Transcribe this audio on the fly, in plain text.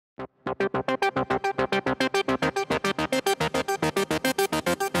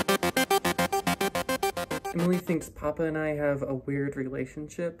thinks Papa and I have a weird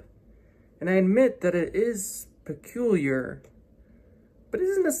relationship. And I admit that it is peculiar, but it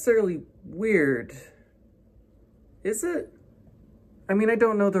isn't necessarily weird. Is it? I mean, I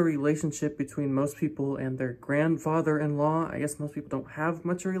don't know the relationship between most people and their grandfather-in-law. I guess most people don't have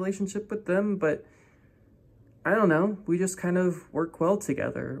much of a relationship with them, but I don't know. We just kind of work well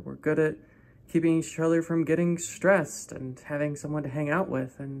together. We're good at keeping each other from getting stressed and having someone to hang out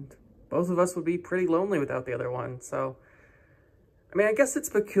with, and both of us would be pretty lonely without the other one, so... I mean, I guess it's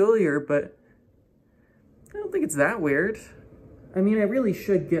peculiar, but I don't think it's that weird. I mean, I really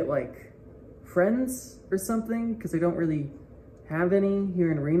should get, like, friends or something, because I don't really have any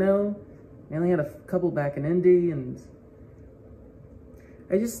here in Reno. I only had a couple back in Indy, and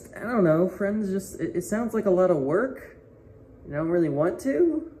I don't know, friends just, it sounds like a lot of work. I don't really want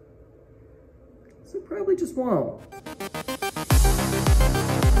to, so probably just won't.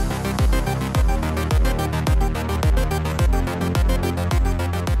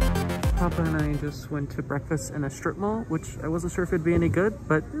 Papa and I just went to breakfast in a strip mall, which I wasn't sure if it'd be any good,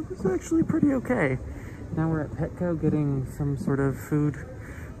 but it was actually pretty okay. Now we're at Petco getting some sort of food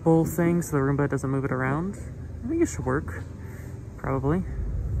bowl thing so the Roomba doesn't move it around. I think it should work, probably.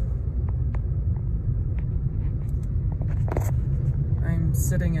 I'm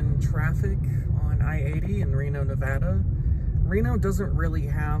sitting in traffic on I-80 in Reno, Nevada. Reno doesn't really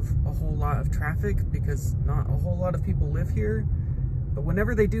have a whole lot of traffic because not a whole lot of people live here. But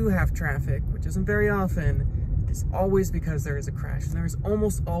whenever they do have traffic, which isn't very often, it's always because there is a crash. And there is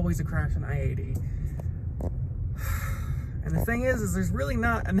almost always a crash on I-80. And the thing is there's really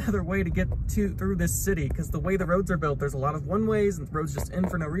not another way to get through this city, because the way the roads are built, there's a lot of one-ways and the roads just in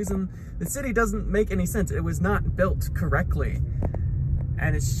for no reason. The city doesn't make any sense. It was not built correctly.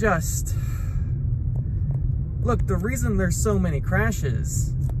 And it's just... Look, the reason there's so many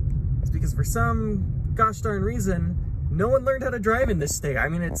crashes is because for some gosh darn reason, no one learned how to drive in this state. I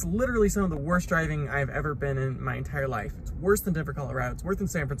mean, it's literally some of the worst driving I've ever been in my entire life. It's worse than Denver, Colorado. It's worse than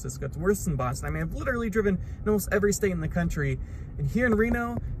San Francisco. It's worse than Boston. I mean, I've literally driven in almost every state in the country. And here in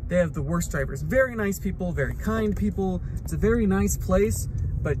Reno, they have the worst drivers. Very nice people, very kind people. It's a very nice place,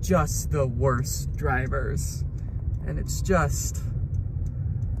 but just the worst drivers. And it's just...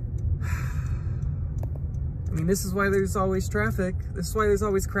 I mean, this is why there's always traffic. This is why there's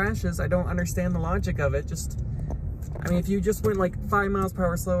always crashes. I don't understand the logic of it. I mean, if you just went like 5 miles per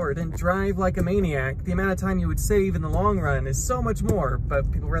hour slower or didn't drive like a maniac, the amount of time you would save in the long run is so much more.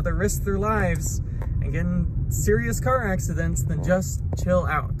 But people rather risk their lives and get in serious car accidents than just chill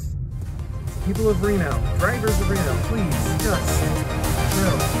out. People of Reno, drivers of Reno, please just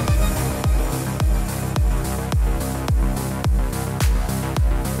chill.